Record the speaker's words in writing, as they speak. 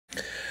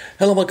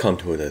Hello, welcome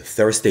to the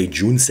Thursday,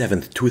 June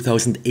 7th,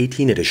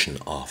 2018 edition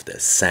of the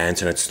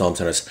SANS Internet Storm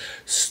Center's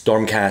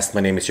Stormcast. My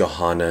name is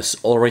Johannes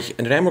Ulrich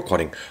and I'm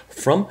recording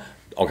from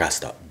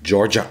Augusta,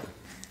 Georgia.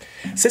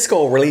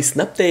 Cisco released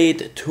an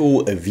update to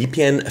a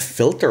VPN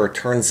filter.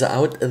 Turns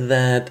out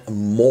that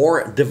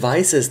more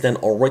devices than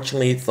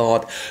originally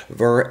thought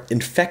were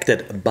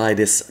infected by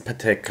this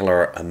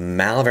particular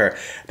malware.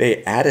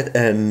 They added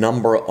a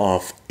number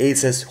of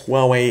Asus,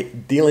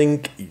 Huawei,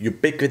 D-Link,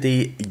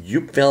 Ubiquiti,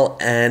 Upevil,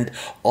 and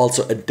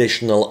also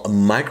additional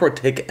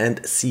MikroTik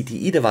and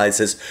CTE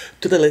devices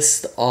to the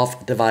list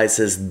of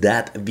devices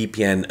that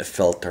VPN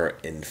filter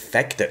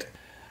infected.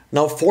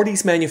 Now, for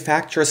these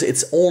manufacturers,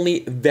 it's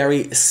only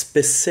very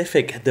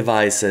specific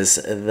devices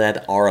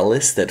that are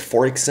listed.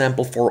 For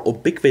example, for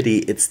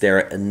Ubiquiti, it's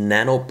their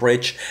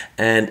NanoBridge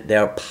and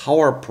their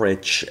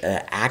PowerBridge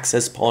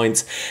access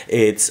points.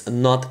 It's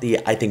not the,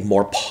 I think,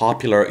 more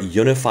popular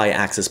UniFi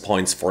access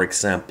points, for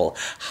example.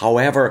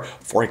 However,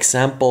 for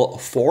example,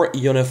 for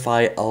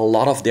UniFi, a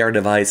lot of their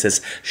devices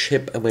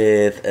ship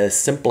with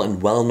simple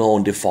and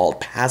well-known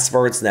default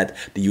passwords that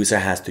the user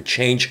has to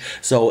change.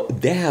 So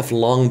they have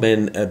long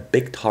been a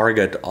big target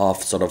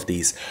of sort of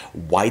these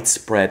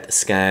widespread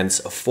scans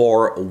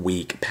for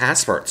weak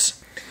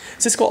passwords.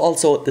 Cisco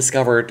also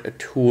discovered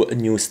two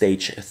new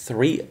Stage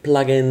 3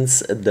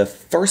 plugins. The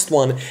first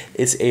one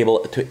is able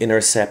to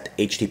intercept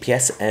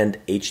HTTPS and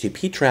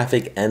HTTP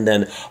traffic and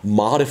then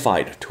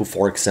modify it to,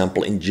 for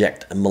example,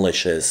 inject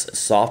malicious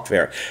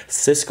software.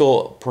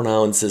 Cisco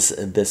pronounces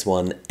this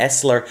one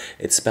Essler.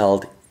 It's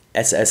spelled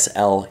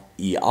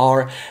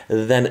SSLER.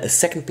 Then a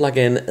second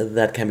plugin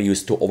that can be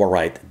used to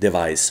overwrite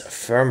device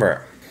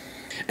firmware.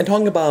 And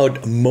talking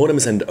about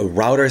modems and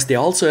routers, they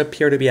also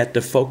appear to be at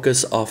the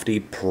focus of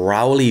the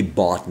Prowly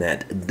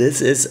botnet.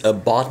 This is a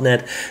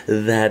botnet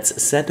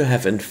that's said to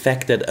have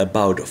infected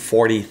about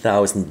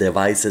 40,000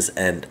 devices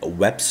and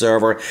web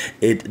server.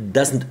 It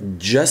doesn't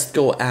just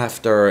go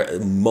after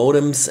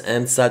modems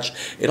and such,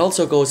 it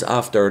also goes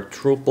after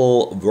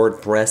Drupal,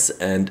 WordPress,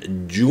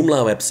 and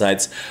Joomla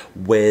websites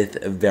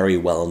with very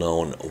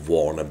well-known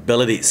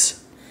vulnerabilities.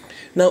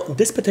 Now,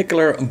 this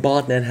particular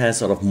botnet has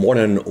sort of more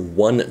than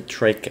one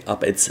trick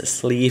up its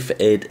sleeve.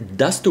 It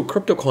does do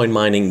crypto coin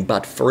mining,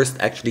 but first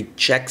actually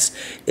checks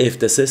if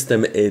the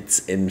system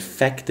it's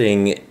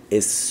infecting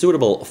is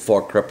suitable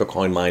for crypto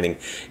coin mining.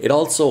 It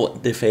also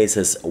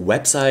defaces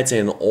websites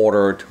in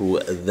order to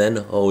then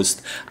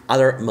host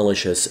other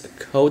malicious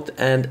code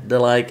and the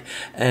like.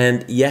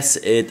 And yes,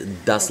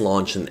 it does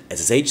launch an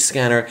SSH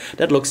scanner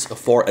that looks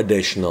for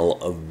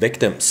additional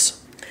victims.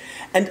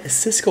 And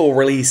Cisco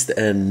released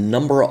a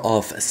number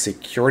of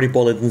security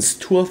bulletins,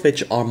 two of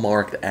which are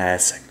marked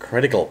as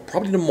critical.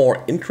 Probably the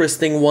more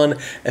interesting one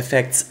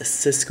affects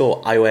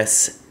Cisco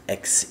IOS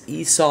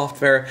XE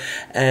software,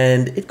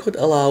 and it could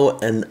allow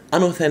an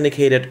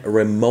unauthenticated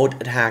remote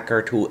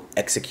attacker to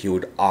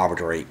execute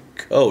arbitrary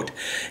code.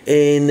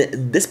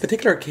 In this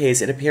particular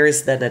case, it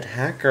appears that an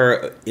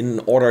attacker, in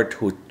order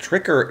to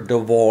trigger the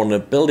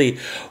vulnerability,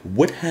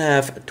 would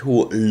have to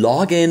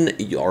log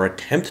in or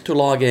attempt to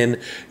log in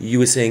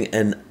using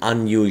an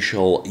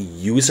unusual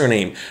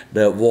username.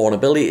 The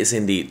vulnerability is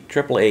in the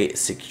AAA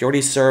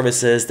security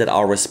services that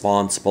are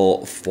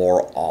responsible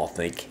for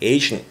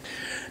authentication.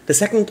 The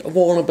second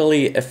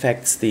vulnerability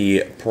affects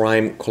the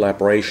Prime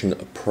Collaboration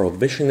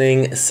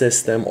Provisioning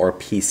System, or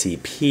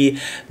PCP.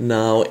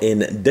 Now,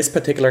 in this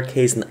particular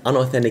case, an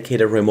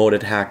unauthenticated remote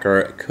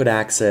attacker could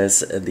access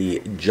the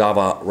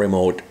Java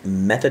Remote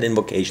Method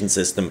Invocation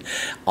System,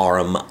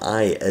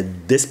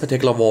 RMI. This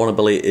particular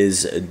vulnerability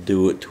is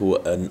due to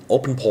an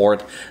open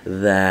port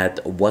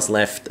that was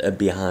left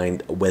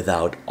behind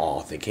without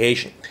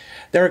authentication.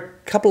 There are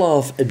a couple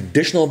of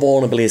additional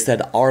vulnerabilities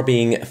that are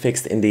being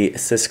fixed in the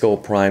Cisco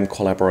Prime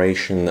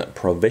Collaboration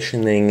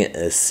Provisioning,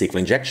 SQL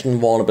injection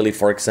vulnerability,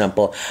 for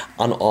example,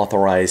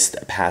 unauthorized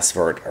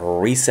password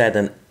reset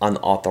and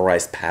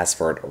unauthorized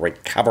password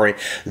recovery.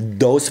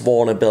 Those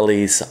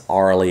vulnerabilities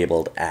are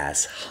labeled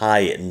as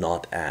high,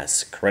 not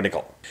as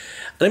critical.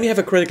 Then we have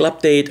a critical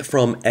update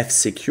from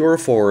F-Secure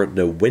for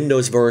the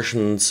Windows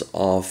versions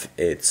of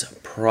its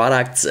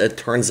products. It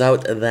turns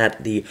out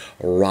that the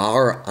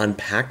RAR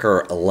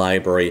Unpacker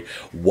library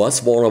was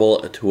vulnerable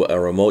to a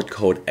remote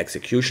code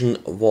execution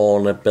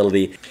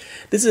vulnerability.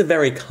 This is a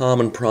very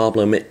common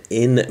problem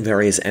in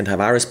various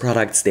antivirus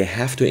products. They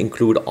have to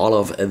include all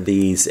of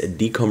these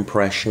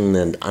decompression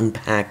and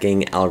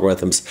unpacking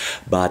algorithms,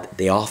 but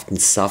they often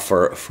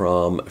suffer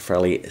from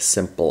fairly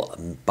simple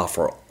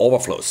buffer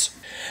overflows.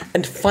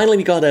 And finally,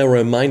 we got a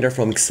reminder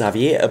from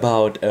Xavier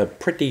about a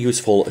pretty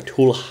useful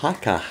tool,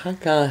 Haka.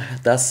 Haka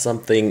does something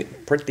something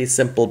pretty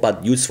simple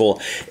but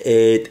useful.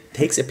 It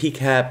takes a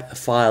PCAP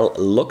file,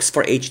 looks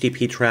for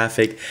HTTP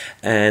traffic,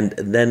 and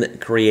then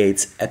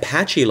creates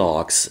Apache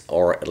logs,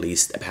 or at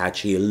least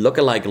Apache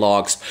lookalike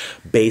logs,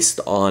 based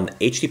on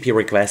HTTP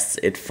requests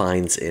it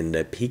finds in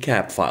the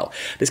PCAP file.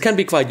 This can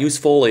be quite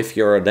useful if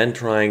you're then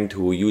trying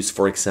to use,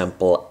 for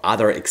example,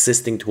 other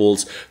existing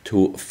tools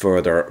to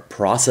further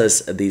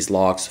process these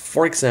logs,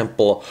 for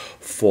example,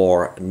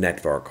 for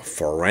network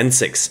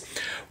forensics.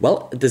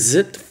 Well, this is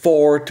it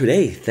for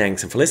today.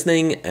 Thanks for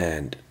listening,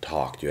 and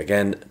talk to you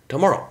again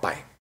tomorrow.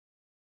 Bye.